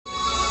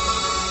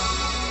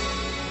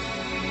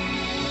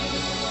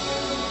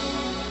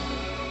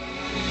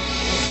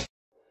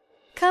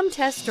Come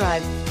test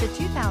drive the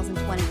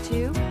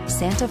 2022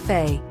 Santa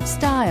Fe.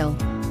 Style,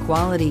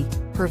 quality,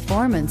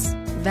 performance,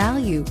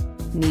 value.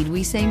 Need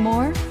we say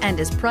more? And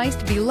is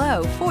priced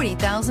below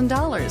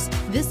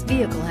 $40,000. This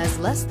vehicle has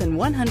less than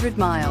 100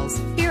 miles.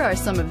 Here are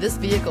some of this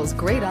vehicle's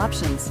great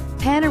options: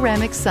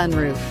 panoramic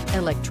sunroof,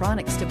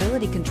 electronic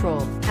stability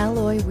control,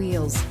 alloy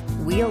wheels,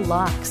 wheel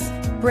locks,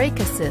 brake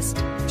assist,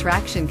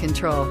 traction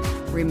control,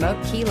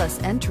 remote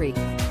keyless entry,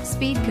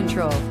 speed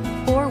control,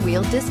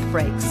 four-wheel disc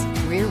brakes,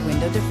 rear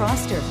window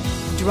defroster.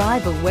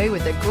 Drive away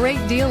with a great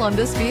deal on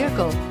this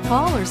vehicle.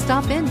 Call or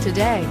stop in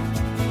today.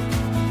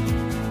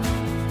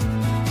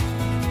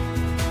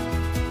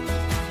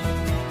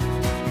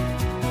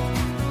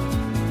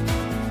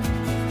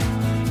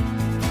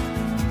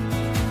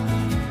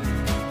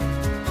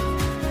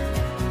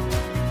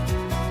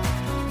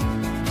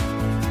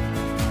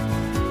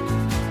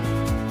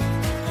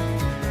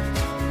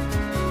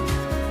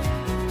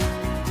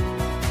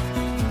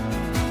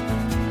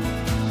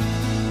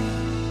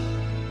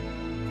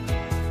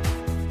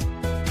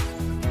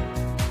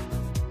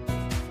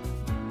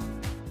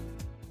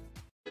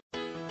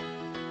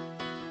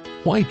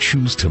 Why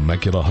choose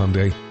Temecula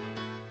Hyundai?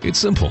 It's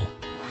simple.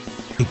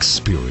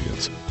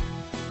 Experience.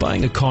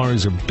 Buying a car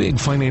is a big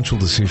financial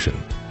decision,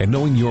 and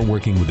knowing you're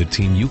working with a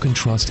team you can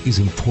trust is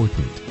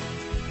important.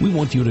 We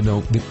want you to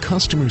know that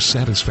customer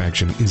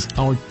satisfaction is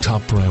our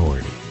top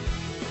priority.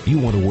 You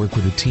want to work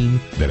with a team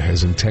that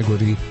has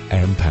integrity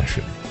and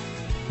passion.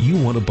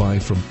 You want to buy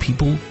from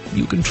people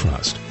you can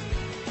trust.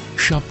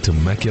 Shop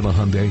Temecula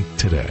Hyundai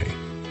today.